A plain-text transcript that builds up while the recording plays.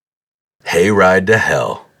Hayride to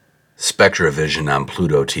Hell, SpectreVision on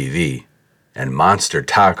Pluto TV, and Monster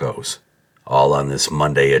Tacos, all on this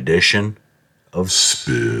Monday edition of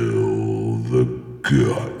Spill the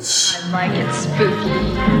Guts. I like it spooky.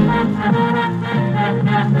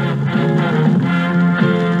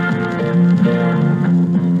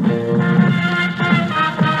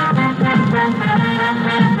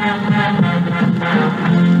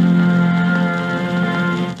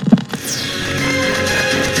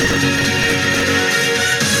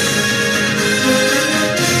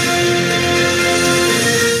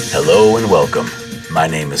 Hello and welcome. My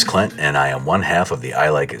name is Clint, and I am one half of the I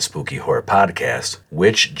Like It Spooky Horror podcast,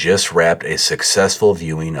 which just wrapped a successful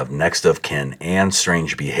viewing of Next of Kin and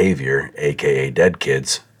Strange Behavior, aka Dead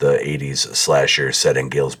Kids, the 80s slasher set in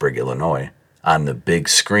Galesburg, Illinois, on the big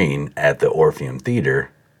screen at the Orpheum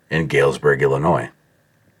Theater in Galesburg, Illinois.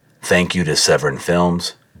 Thank you to Severin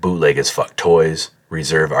Films, Bootleg as Fuck Toys,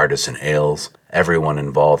 Reserve Artisan Ales, everyone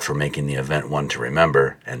involved for making the event one to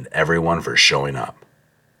remember, and everyone for showing up.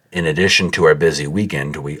 In addition to our busy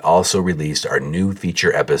weekend, we also released our new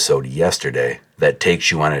feature episode yesterday that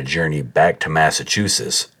takes you on a journey back to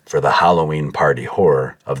Massachusetts for the Halloween party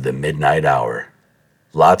horror of the midnight hour.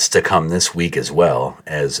 Lots to come this week as well,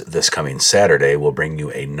 as this coming Saturday will bring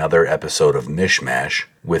you another episode of Mishmash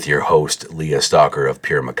with your host Leah Stalker of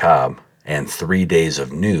Pure Macabre, and 3 days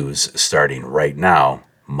of news starting right now,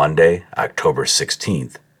 Monday, October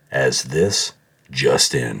 16th, as this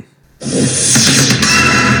just in.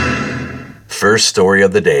 First story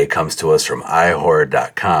of the day comes to us from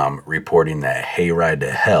iHorror.com, reporting that Hayride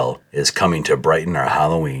to Hell is coming to brighten our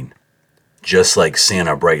Halloween. Just like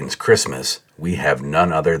Santa brightens Christmas, we have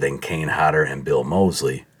none other than Kane Hodder and Bill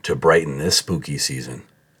Moseley to brighten this spooky season.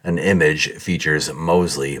 An image features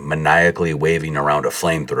Moseley maniacally waving around a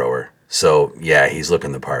flamethrower, so yeah, he's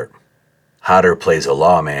looking the part. Hodder plays a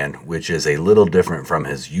lawman, which is a little different from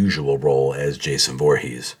his usual role as Jason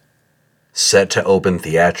Voorhees. Set to open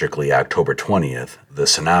theatrically October 20th, the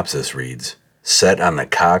synopsis reads, set on the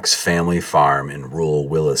Cox family farm in rural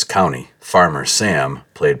Willis County, Farmer Sam,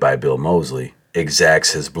 played by Bill Moseley,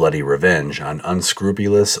 exacts his bloody revenge on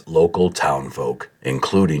unscrupulous local townfolk,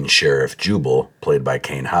 including Sheriff Jubal, played by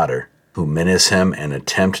Kane Hodder, who menace him and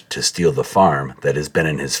attempt to steal the farm that has been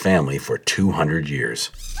in his family for 200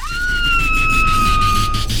 years.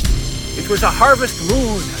 It was a harvest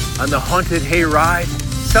moon on the haunted hayride.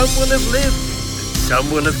 Some will have lived, some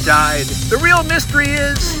will have died. The real mystery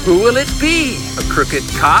is, who will it be? A crooked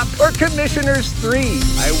cop or Commissioners 3?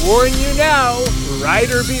 I warn you now,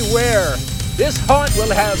 rider beware. This haunt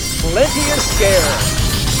will have plenty of scare.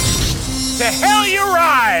 To hell you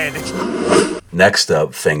ride! Next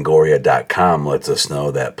up, Fangoria.com lets us know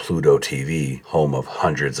that Pluto TV, home of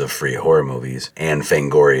hundreds of free horror movies, and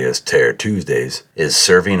Fangoria's Terror Tuesdays, is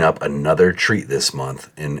serving up another treat this month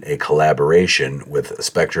in a collaboration with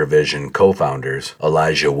SpectreVision co-founders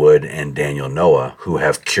Elijah Wood and Daniel Noah, who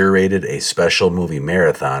have curated a special movie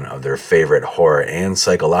marathon of their favorite horror and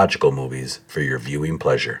psychological movies for your viewing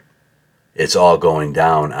pleasure. It's all going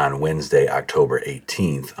down on Wednesday, October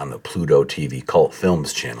 18th on the Pluto TV Cult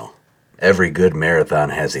Films channel. Every good marathon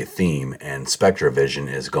has a theme, and SpectreVision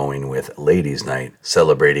is going with Ladies' Night,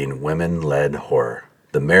 celebrating women-led horror.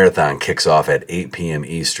 The marathon kicks off at 8 p.m.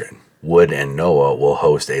 Eastern. Wood and Noah will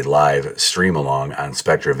host a live stream-along on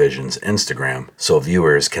SpectreVision's Instagram, so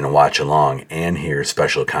viewers can watch along and hear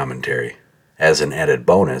special commentary. As an added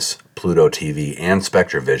bonus, Pluto TV and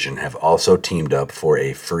SpectreVision have also teamed up for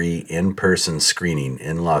a free in-person screening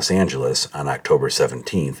in Los Angeles on October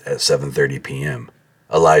 17th at 7:30 p.m.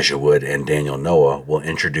 Elijah Wood and Daniel Noah will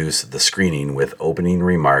introduce the screening with opening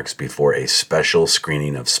remarks before a special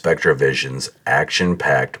screening of SpectreVision's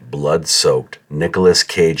action-packed, blood-soaked, Nicolas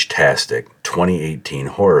Cage-tastic 2018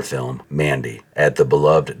 horror film, Mandy, at the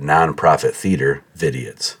beloved nonprofit theater,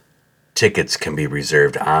 Vidiots. Tickets can be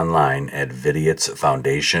reserved online at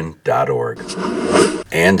vidiotsfoundation.org.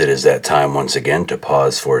 And it is that time once again to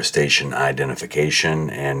pause for station identification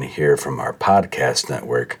and hear from our podcast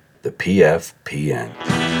network, the PFPN.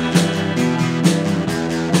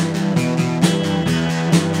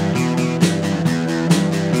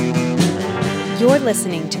 You're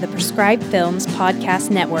listening to the Prescribed Films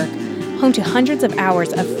Podcast Network, home to hundreds of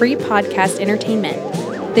hours of free podcast entertainment.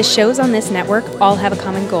 The shows on this network all have a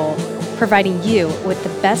common goal: providing you with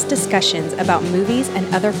the best discussions about movies and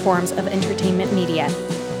other forms of entertainment media.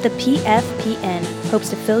 The PFPN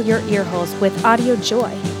hopes to fill your earholes with audio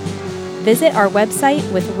joy. Visit our website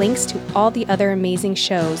with links to all the other amazing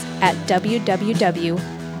shows at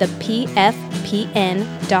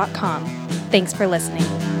www.thepfpn.com. Thanks for listening.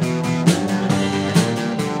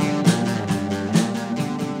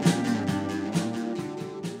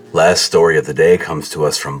 Last story of the day comes to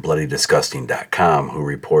us from BloodyDisgusting.com, who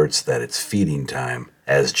reports that it's feeding time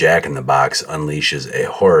as Jack in the Box unleashes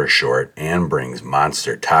a horror short and brings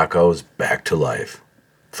monster tacos back to life.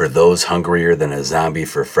 For those hungrier than a zombie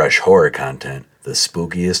for fresh horror content, the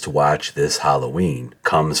spookiest watch this Halloween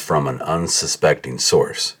comes from an unsuspecting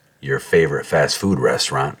source, your favorite fast food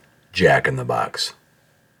restaurant, Jack in the Box.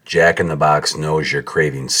 Jack in the Box knows you're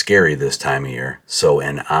craving scary this time of year, so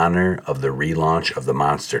in honor of the relaunch of the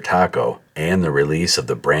Monster Taco and the release of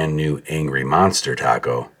the brand new Angry Monster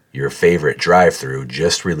Taco, your favorite drive-thru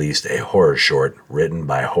just released a horror short written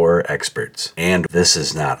by horror experts. And this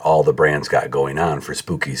is not all the brand's got going on for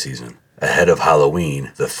spooky season. Ahead of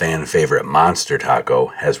Halloween, the fan-favorite Monster Taco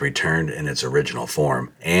has returned in its original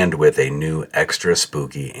form and with a new extra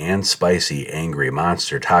spooky and spicy Angry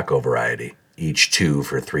Monster Taco variety, each 2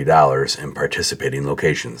 for $3 in participating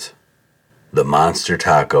locations. The Monster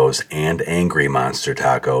Tacos and Angry Monster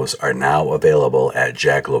Tacos are now available at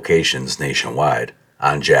Jack locations nationwide,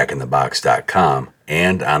 on jackinthebox.com,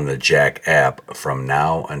 and on the Jack app from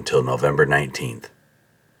now until November 19th.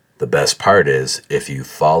 The best part is, if you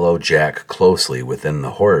follow Jack closely within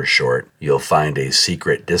the horror short, you'll find a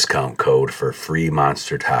secret discount code for free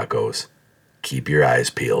Monster Tacos. Keep your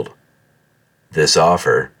eyes peeled. This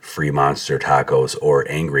offer, free Monster Tacos or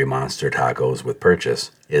Angry Monster Tacos with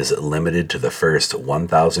purchase, is limited to the first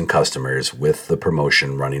 1,000 customers with the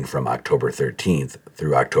promotion running from October 13th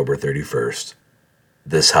through October 31st.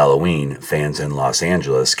 This Halloween, fans in Los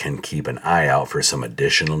Angeles can keep an eye out for some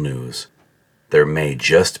additional news. There may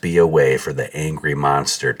just be a way for the Angry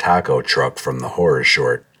Monster Taco truck from the horror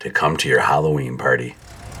short to come to your Halloween party.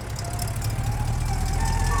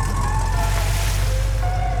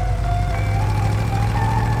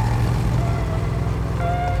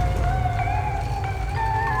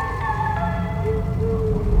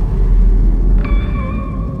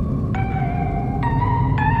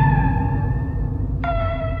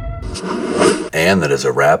 And that is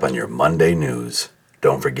a wrap on your Monday news.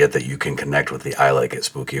 Don't forget that you can connect with the I Like It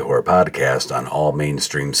Spooky Horror podcast on all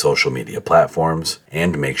mainstream social media platforms,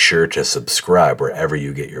 and make sure to subscribe wherever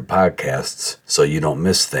you get your podcasts so you don't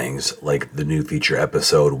miss things like the new feature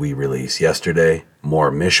episode we released yesterday,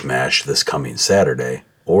 more mishmash this coming Saturday,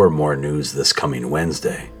 or more news this coming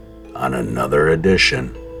Wednesday on another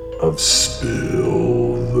edition of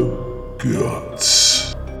Spill the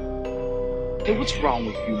Guts. Hey, what's wrong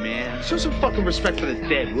with you, man? Show some fucking respect for the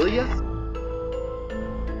dead, will ya?